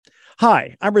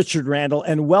Hi, I'm Richard Randall,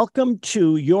 and welcome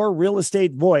to Your Real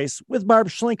Estate Voice with Barb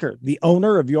Schlinker, the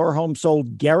owner of Your Home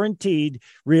Sold Guaranteed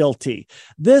Realty.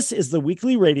 This is the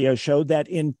weekly radio show that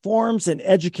informs and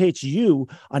educates you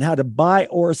on how to buy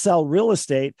or sell real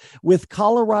estate with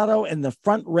Colorado and the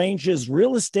Front Range's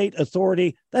Real Estate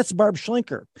Authority. That's Barb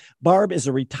Schlinker. Barb is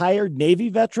a retired Navy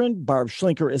veteran. Barb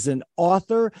Schlinker is an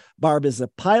author. Barb is a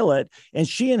pilot, and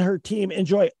she and her team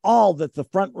enjoy all that the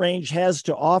Front Range has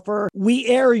to offer. We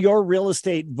air Your Real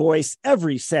Estate Voice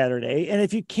every Saturday, and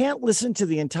if you can't listen to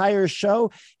the entire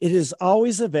show, it is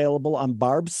always available on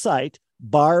Barb's site,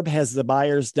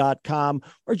 barbhasthebuyers.com,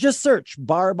 or just search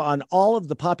Barb on all of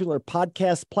the popular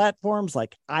podcast platforms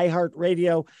like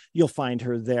iHeartRadio. You'll find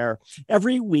her there.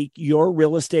 Every week, Your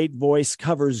Real Estate Voice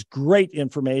covers great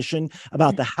information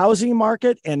about the housing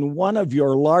market and one of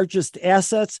your largest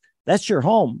assets, that's your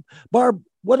home. Barb,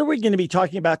 what are we going to be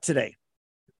talking about today?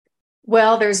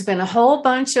 Well, there's been a whole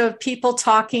bunch of people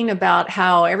talking about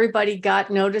how everybody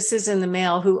got notices in the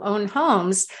mail who own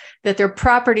homes that their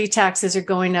property taxes are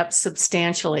going up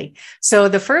substantially. So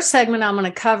the first segment I'm going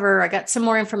to cover, I got some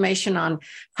more information on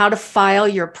how to file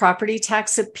your property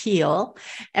tax appeal.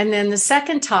 And then the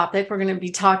second topic, we're going to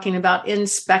be talking about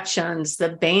inspections, the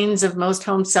banes of most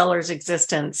home sellers'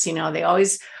 existence. You know, they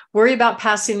always worry about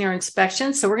passing their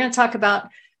inspections. So we're going to talk about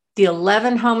the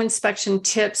 11 home inspection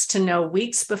tips to know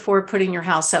weeks before putting your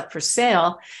house up for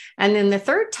sale. And then the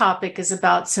third topic is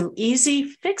about some easy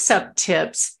fix-up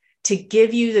tips to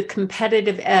give you the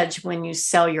competitive edge when you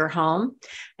sell your home.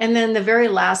 And then the very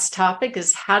last topic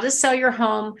is how to sell your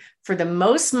home for the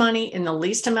most money in the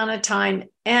least amount of time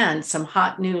and some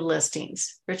hot new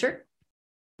listings. Richard?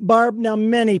 Barb, now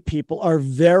many people are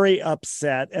very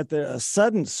upset at the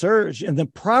sudden surge in the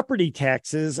property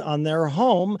taxes on their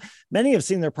home. Many have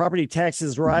seen their property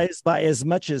taxes rise by as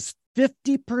much as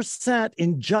 50%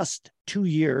 in just 2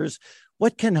 years.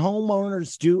 What can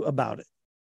homeowners do about it?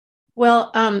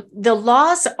 Well, the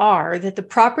laws are that the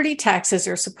property taxes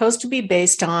are supposed to be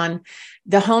based on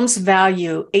the home's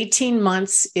value 18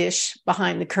 months-ish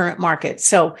behind the current market.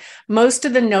 So most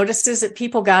of the notices that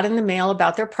people got in the mail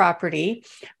about their property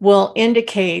will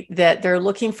indicate that they're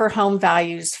looking for home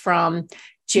values from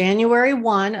January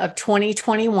 1 of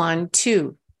 2021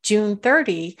 to June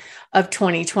 30 of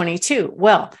 2022.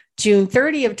 Well, June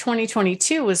 30 of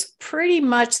 2022 was pretty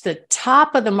much the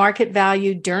top of the market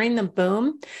value during the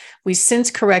boom. We since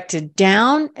corrected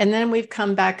down, and then we've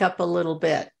come back up a little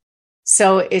bit.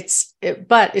 So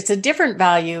but it's a different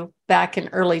value back in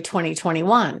early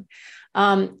 2021.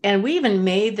 And we even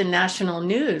made the national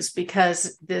news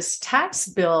because this tax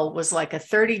bill was like a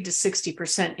 30 to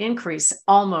 60% increase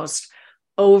almost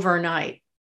overnight.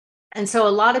 And so a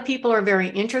lot of people are very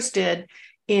interested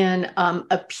in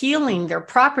appealing their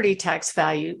property tax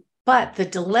value. But the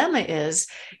dilemma is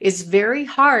very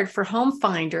hard for home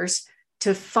finders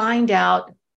to find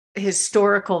out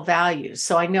historical values.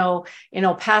 So I know in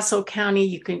El Paso County,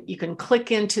 you can click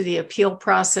into the appeal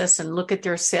process and look at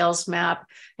their sales map,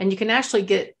 and you can actually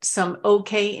get some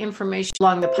okay information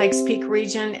along the Pikes Peak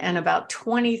region and about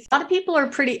 20. A lot of people are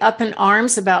pretty up in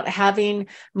arms about having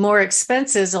more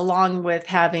expenses along with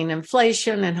having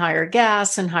inflation and higher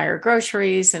gas and higher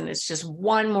groceries. And it's just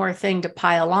one more thing to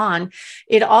pile on.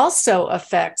 It also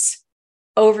affects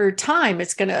over time,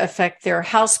 it's going to affect their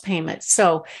house payments.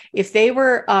 So if they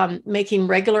were making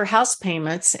regular house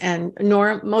payments, and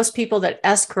most people that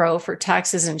escrow for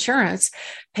taxes insurance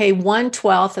pay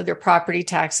 1/12 of their property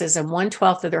taxes and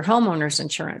 1/12 of their homeowner's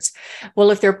insurance.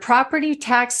 Well, if their property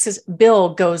taxes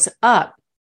bill goes up,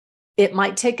 it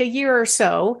might take a year or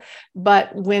so,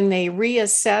 but when they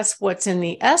reassess what's in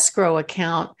the escrow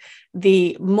account,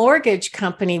 the mortgage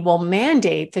company will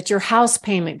mandate that your house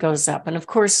payment goes up. And of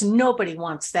course, nobody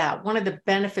wants that. One of the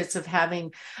benefits of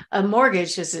having a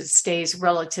mortgage is it stays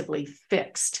relatively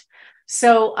fixed.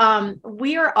 So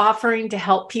we are offering to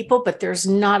help people, but there's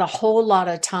not a whole lot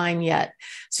of time yet.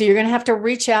 So you're going to have to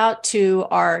reach out to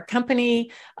our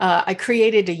company. I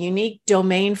created a unique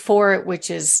domain for it,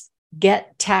 which is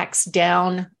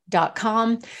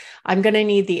gettaxdown.com. I'm going to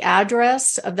need the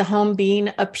address of the home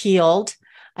being appealed.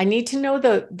 I need to know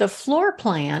the floor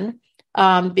plan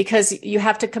because you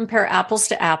have to compare apples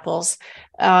to apples.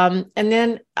 And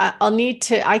then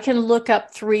I can look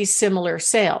up 3 similar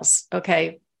sales,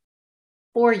 okay,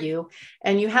 for you.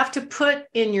 And you have to put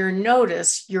in your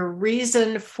notice your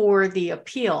reason for the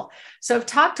appeal. So I've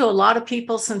talked to a lot of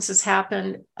people since this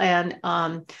happened, and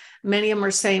many of them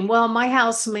are saying, well, my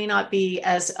house may not be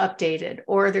as updated,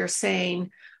 or they're saying,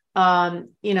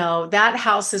 that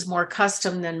house is more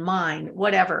custom than mine,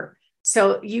 whatever.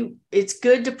 So it's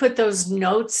good to put those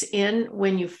notes in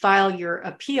when you file your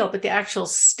appeal, but the actual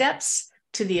steps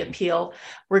to the appeal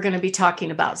we're going to be talking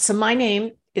about. So my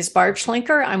name is Barb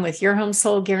Schlinker. I'm with Your Home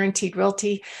Sold Guaranteed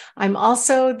Realty. I'm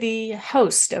also the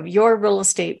host of Your Real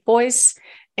Estate Voice.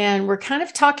 And we're kind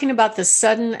of talking about the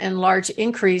sudden and large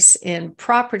increase in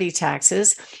property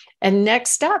taxes. And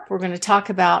next up, we're going to talk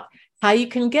about how you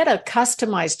can get a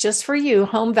customized, just for you,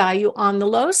 home value on the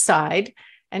low side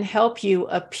and help you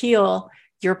appeal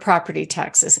your property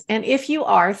taxes. And if you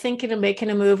are thinking of making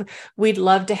a move, we'd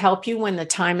love to help you when the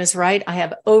time is right. I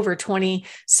have over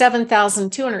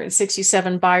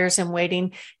 27,267 buyers in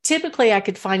waiting. Typically, I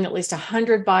could find at least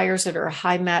 100 buyers that are a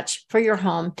high match for your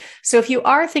home. So if you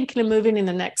are thinking of moving in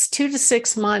the next 2 to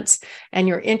 6 months and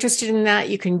you're interested in that,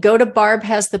 you can go to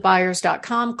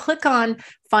barbhasthebuyers.com, click on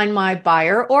Find My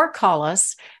Buyer, or call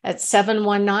us at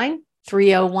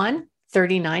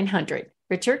 719-301-3900.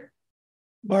 Richard?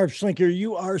 Barb Schlinker,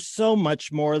 you are so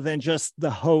much more than just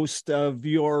the host of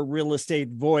Your Real Estate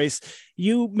Voice.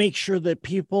 You make sure that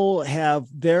people have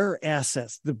their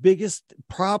assets. You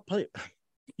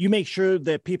make sure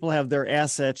that people have their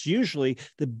assets. Usually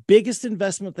the biggest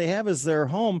investment they have is their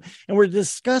home. And we're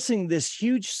discussing this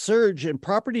huge surge in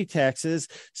property taxes.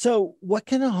 So what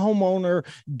can a homeowner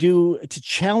do to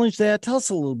challenge that? Tell us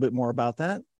a little bit more about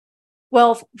that.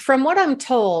 Well, from what I'm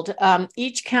told,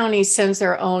 each county sends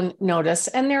their own notice,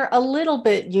 and they're a little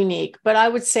bit unique, but I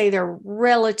would say they're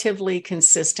relatively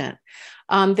consistent.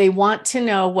 They want to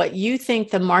know what you think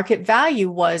the market value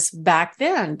was back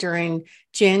then during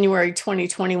January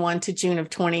 2021 to June of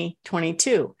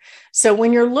 2022. So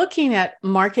when you're looking at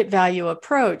market value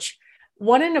approach,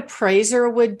 what an appraiser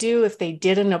would do if they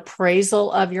did an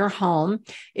appraisal of your home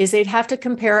is they'd have to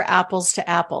compare apples to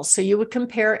apples. So you would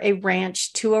compare a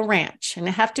ranch to a ranch, and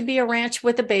it have to be a ranch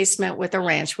with a basement with a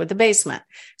ranch with a basement.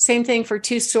 Same thing for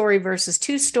 2-story versus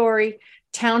 2-story,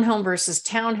 townhome versus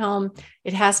townhome.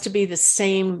 It has to be the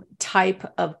same type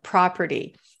of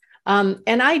property. And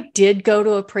I did go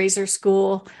to appraiser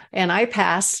school and I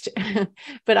passed,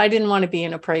 but I didn't want to be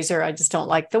an appraiser. I just don't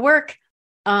like the work.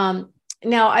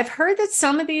 Now, I've heard that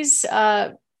some of these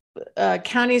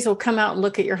counties will come out and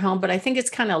look at your home, but I think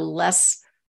it's kind of less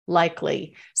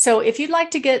likely. So if you'd like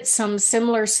to get some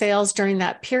similar sales during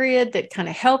that period that kind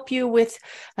of help you with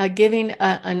giving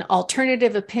an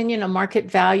alternative opinion of market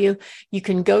value, you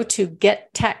can go to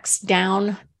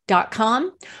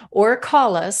gettaxdown.com or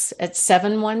call us at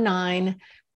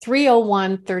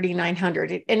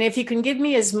 719-301-3900. And if you can give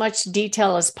me as much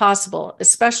detail as possible,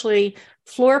 especially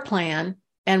floor plan,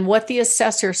 and what the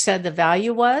assessor said the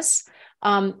value was,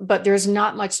 but there's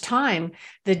not much time.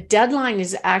 The deadline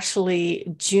is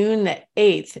actually June the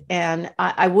 8th, and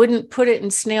I wouldn't put it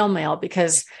in snail mail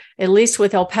because at least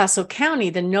with El Paso County,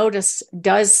 the notice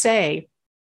does say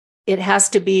it has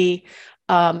to be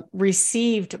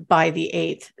received by the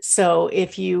 8th. So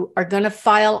if you are going to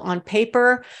file on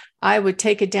paper, I would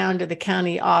take it down to the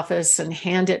county office and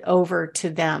hand it over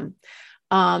to them.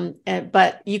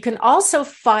 But you can also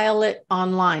file it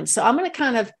online. So I'm going to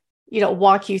kind of,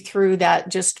 walk you through that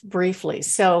just briefly.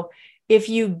 So if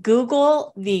you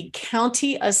Google the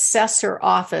county assessor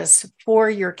office for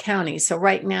your county, so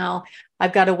right now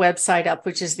I've got a website up,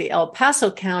 which is the El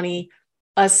Paso County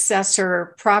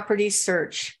Assessor Property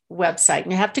Search website.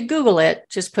 And you have to Google it.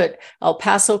 Just put El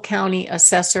Paso County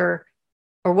Assessor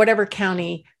or whatever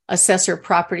county assessor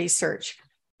property search.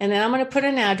 And then I'm going to put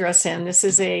an address in. This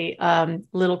is a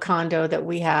little condo that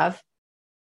we have.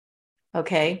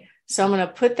 Okay, so I'm going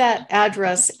to put that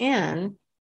address in.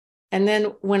 And then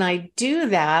when I do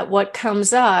that, what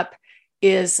comes up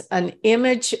is an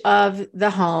image of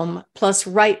the home, plus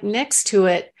right next to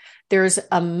it, there's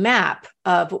a map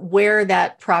of where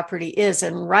that property is.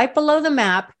 And right below the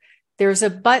map, there's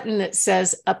a button that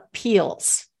says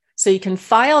appeals. So you can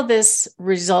file this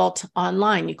result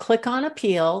online. You click on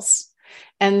appeals.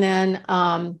 And then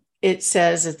it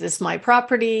says, is this my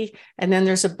property? And then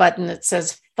there's a button that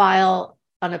says file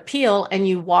an appeal, and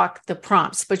you walk the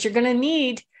prompts. But you're going to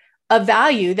need a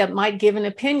value that might give an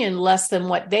opinion less than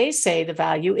what they say the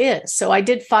value is. So I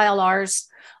did file ours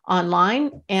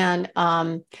online, and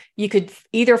you could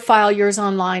either file yours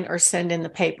online or send in the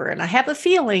paper. And I have a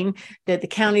feeling that the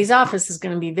county's office is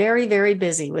going to be very, very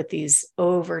busy with these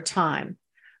over time.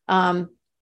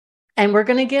 And we're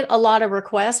going to get a lot of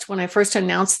requests. When I first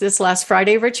announced this last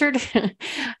Friday, Richard,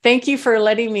 thank you for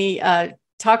letting me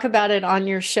talk about it on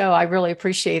your show. I really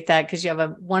appreciate that because you have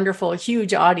a wonderful,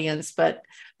 huge audience. But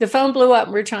the phone blew up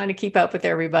and we're trying to keep up with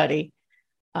everybody.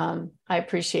 I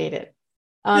appreciate it.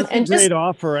 It's a great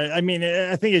offer. I mean,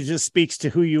 I think it just speaks to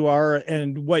who you are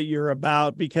and what you're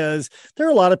about, because there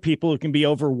are a lot of people who can be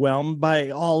overwhelmed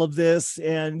by all of this,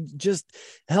 and just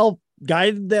help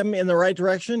guide them in the right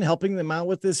direction, helping them out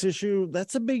with this issue.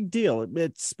 That's a big deal.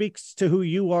 It speaks to who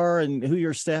you are and who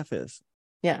your staff is.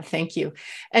 Yeah, thank you.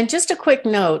 And just a quick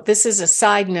note, this is a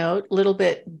side note, a little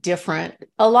bit different.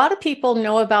 A lot of people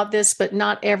know about this, but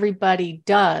not everybody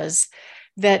does,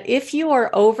 that if you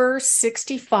are over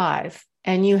 65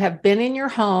 and you have been in your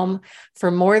home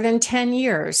for more than 10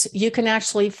 years, you can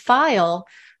actually file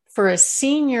for a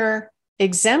senior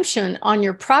exemption on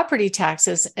your property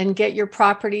taxes and get your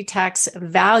property tax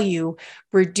value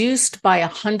reduced by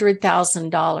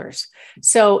 $100,000.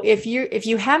 So if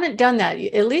you haven't done that,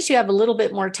 at least you have a little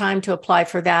bit more time to apply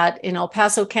for that. In El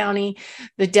Paso County,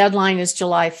 the deadline is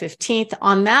July 15th.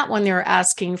 On that one, they're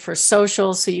asking for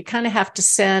social. So you kind of have to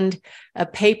send a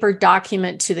paper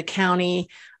document to the county.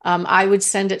 I would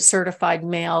send it certified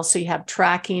mail, so you have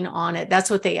tracking on it. That's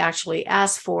what they actually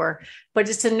ask for. But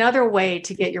it's another way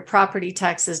to get your property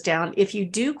taxes down if you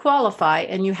do qualify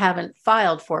and you haven't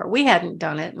filed for it. We hadn't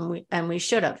done it, and we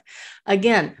should have.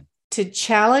 Again, to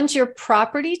challenge your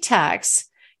property tax,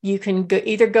 you can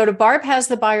either go to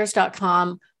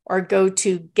barbhasthebuyers.com or go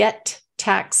to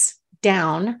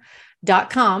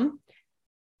gettaxdown.com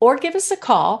or give us a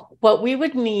call. What we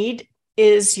would need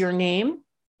is your name,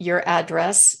 your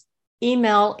address,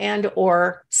 email and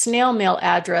or snail mail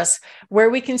address where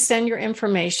we can send your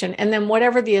information, and then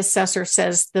whatever the assessor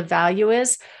says the value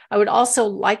is. I would also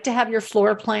like to have your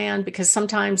floor plan, because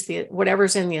sometimes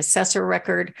whatever's in the assessor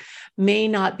record may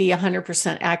not be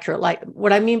 100% accurate. Like,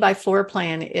 what I mean by floor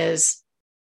plan is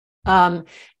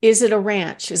it a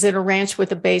ranch? Is it a ranch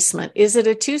with a basement? Is it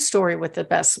a 2-story with the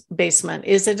basement?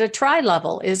 Is it a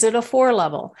tri-level? Is it a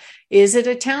 4-level? Is it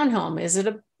a townhome? Is it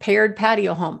a paired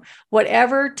patio home?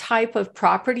 Whatever type of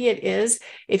property it is,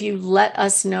 if you let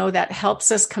us know, that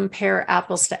helps us compare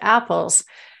apples to apples.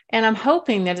 And I'm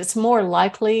hoping that it's more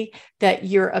likely that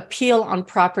your appeal on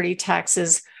property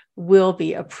taxes will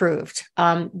be approved.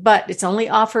 But it's only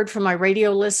offered for my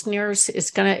radio listeners. It's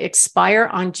going to expire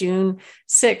on June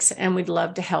 6th, and we'd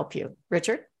love to help you.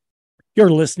 Richard? You're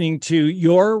listening to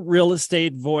Your Real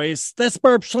Estate Voice. That's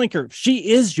Barb Schlinker.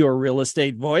 She is Your Real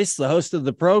Estate Voice, the host of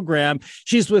the program.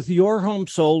 She's with Your Home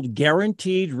Sold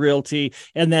Guaranteed Realty,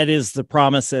 and that is the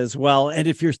promise as well. And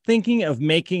if you're thinking of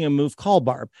making a move, call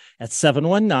Barb at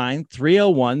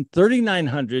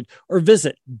 719-301-3900 or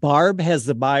visit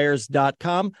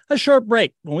barbhasthebuyers.com. A short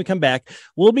break. When we come back,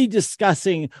 we'll be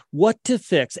discussing what to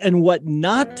fix and what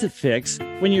not to fix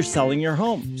when you're selling your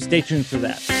home. Stay tuned for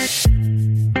that.